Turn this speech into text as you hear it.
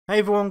Hey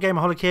everyone,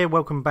 Gameaholik here,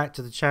 welcome back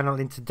to the channel.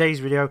 In today's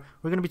video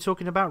we're going to be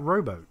talking about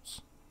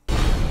rowboats.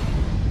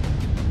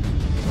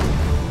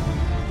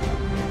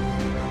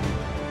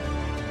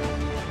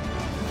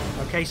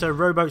 Okay, so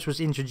rowboats was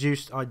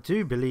introduced, I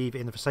do believe,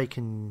 in the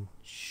Forsaken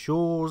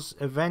Shores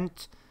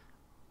event,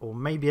 or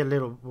maybe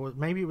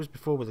maybe it was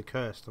before with the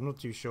Cursed. I'm not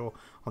too sure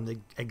on the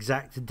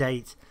exact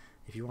date.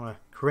 If you want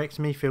to correct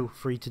me, feel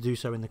free to do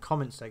so in the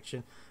comments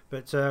section.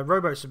 But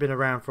rowboats have been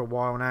around for a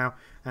while now,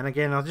 and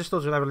again I just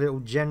thought we'd have a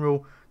little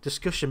general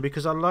discussion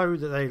because I know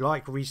that they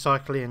like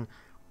recycling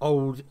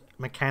old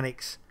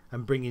mechanics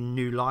and bringing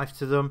new life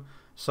to them.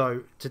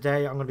 So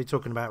today I'm going to be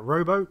talking about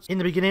rowboats. In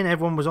the beginning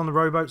everyone was on the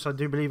rowboats. I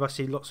do believe I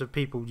see lots of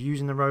people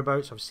using the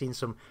rowboats. I've seen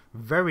some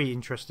very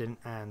interesting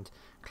and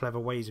clever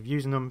ways of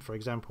using them. For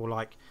example,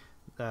 like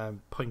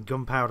putting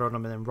gunpowder on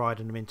them and then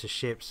riding them into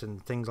ships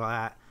and things like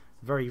that.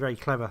 Very, very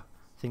clever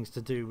things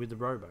to do with the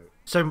rowboat.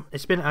 So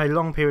it's been a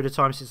long period of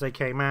time since they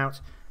came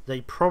out.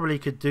 They probably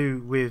could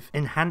do with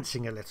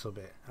enhancing a little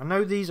bit. I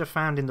know these are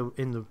found in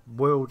the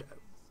world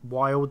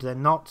wild. They're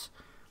not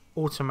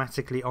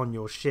automatically on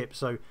your ship,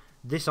 so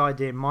this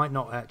idea might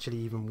not actually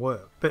even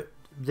work. But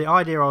the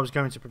idea I was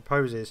going to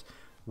propose is,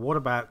 what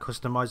about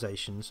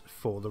customizations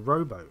for the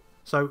rowboat?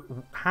 So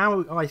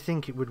how I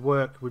think it would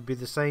work would be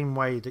the same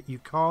way that you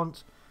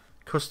can't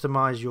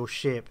customize your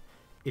ship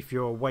if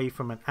you're away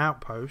from an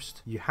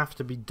outpost. You have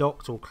to be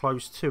docked or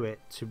close to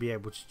it to be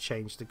able to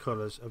change the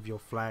colours of your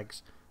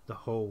flags, the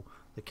hull,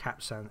 the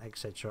capstan,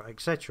 etc,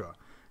 etc.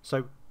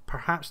 So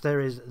perhaps there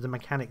is the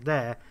mechanic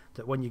there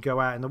that when you go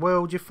out in the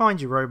world, you find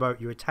your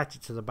rowboat, you attach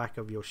it to the back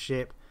of your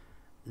ship,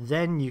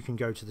 then you can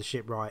go to the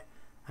shipwright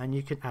and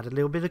you can add a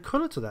little bit of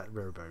colour to that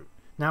rowboat.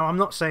 Now I'm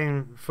not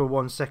saying for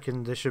 1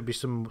 second there should be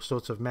some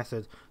sort of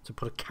method to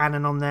put a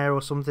cannon on there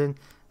or something.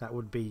 That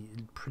would be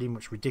pretty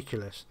much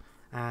ridiculous.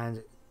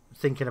 And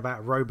thinking about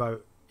a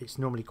rowboat, it's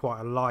normally quite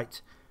a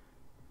light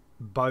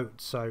boat,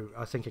 so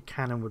I think a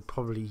cannon would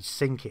probably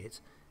sink it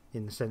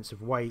in the sense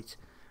of weight.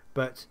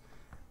 But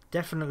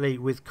definitely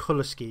with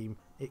colour scheme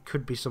it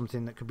could be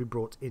something that could be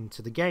brought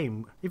into the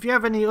game. If you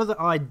have any other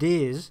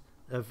ideas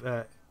of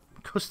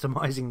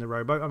customizing the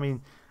rowboat, I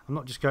mean, I'm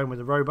not just going with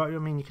the rowboat, I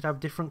mean you could have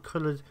different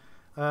coloured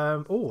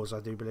oars, I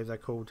do believe they're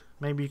called.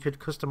 Maybe you could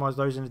customize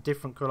those in a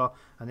different colour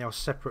and they are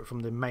separate from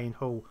the main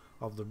hull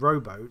of the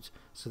rowboat,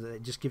 so that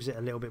it just gives it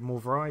a little bit more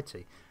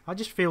variety. I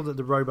just feel that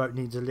the rowboat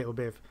needs a little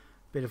bit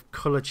of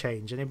colour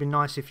change, and it'd be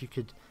nice if you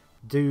could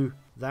do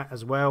that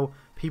as well.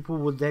 People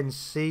would then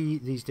see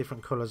these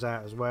different colours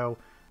out as well,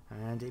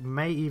 and it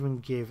may even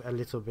give a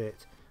little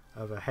bit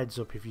of a heads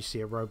up. If you see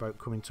a rowboat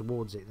coming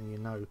towards it, then you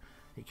know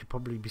it could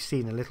probably be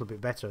seen a little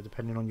bit better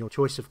depending on your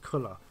choice of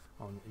colour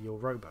on your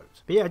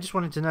rowboat. But yeah, I just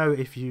wanted to know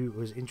if you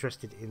was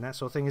interested in that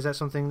sort of thing. Is that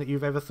something that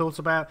you've ever thought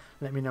about?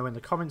 Let me know in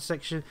the comments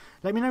section.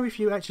 Let me know if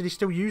you actually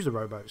still use the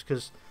rowboats,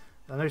 because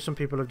I know some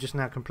people have just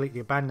now completely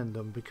abandoned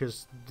them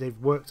because they've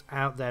worked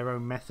out their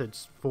own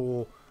methods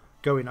for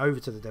going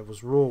over to the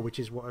Devil's Roar, which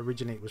is what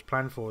originally it was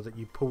planned for, that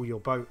you pull your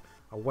boat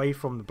away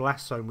from the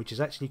blast zone, which is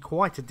actually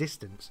quite a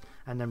distance,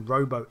 and then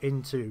rowboat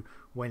into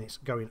when it's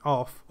going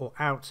off or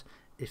out,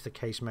 if the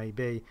case may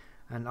be.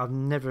 And I've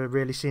never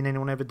really seen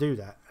anyone ever do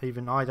that.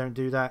 Even I don't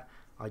do that.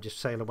 I just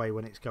sail away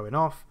when it's going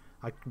off,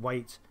 I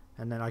wait,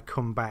 and then I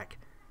come back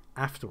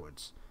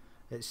afterwards.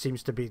 It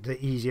seems to be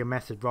the easier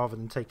method rather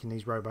than taking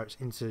these rowboats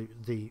into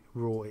the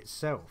Roar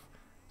itself.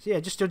 So yeah,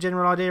 just your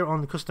general idea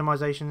on the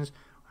customizations,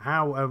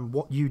 how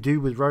what you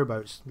do with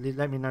rowboats.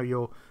 Let me know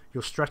your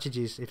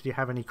strategies, if you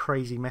have any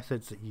crazy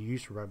methods that you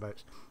use for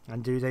rowboats,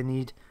 and do they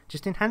need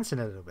just enhancing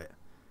a little bit.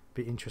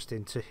 Be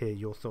interesting to hear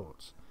your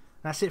thoughts.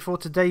 That's it for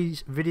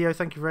today's video.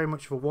 Thank you very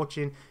much for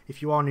watching.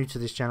 If you are new to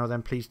this channel,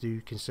 then please do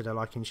consider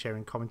liking,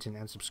 sharing, commenting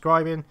and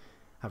subscribing.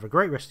 Have a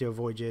great rest of your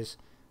voyages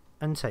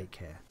and take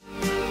care.